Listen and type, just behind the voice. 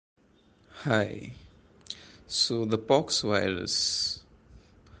Hi. So the pox virus,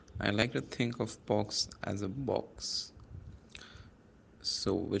 I like to think of pox as a box.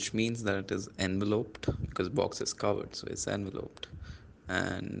 So which means that it is enveloped because box is covered, so it's enveloped.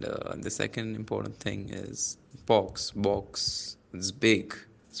 And the second important thing is box. It's big.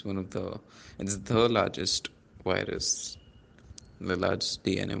 It's the largest virus, the largest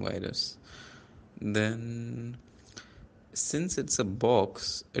DNA virus. Then, since it's a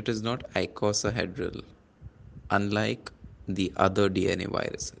box, it is not icosahedral. Unlike the other DNA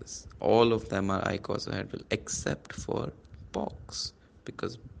viruses, all of them are icosahedral except for pox,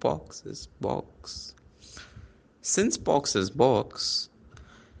 because pox is box. Since pox is box,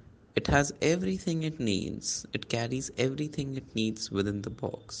 it has everything it needs. It carries everything it needs within the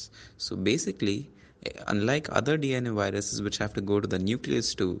box. So basically, unlike other DNA viruses which have to go to the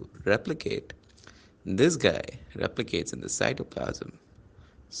nucleus to replicate, this guy replicates in the cytoplasm.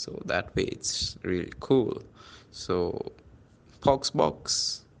 So that way it's really cool. So Pox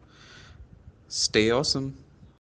box. Stay awesome.